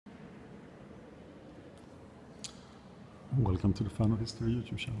Welcome to the Fan of History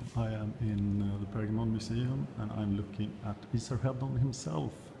YouTube channel. I am in the Pergamon Museum and I'm looking at Esarheddon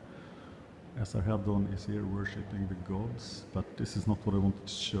himself. Esarheddon is here worshipping the gods, but this is not what I wanted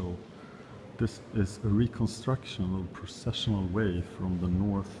to show. This is a reconstruction of the processional way from the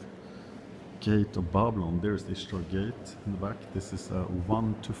north gate of Babylon. There's the Ishtar gate in the back. This is a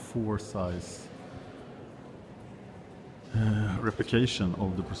 1:4 size replication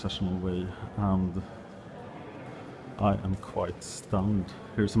of the processional way, and I am quite stunned.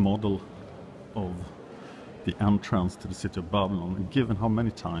 Here's a model of the entrance to the city of Babylon, and given how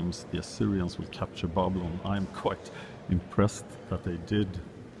many times the Assyrians will capture Babylon, I am quite impressed that they did.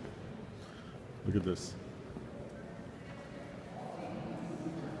 Look at this.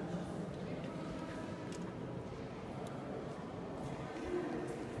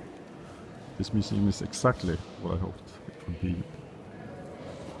 This museum is exactly what I hoped it would be.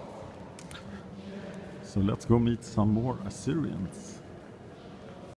 So let's go meet some more Assyrians.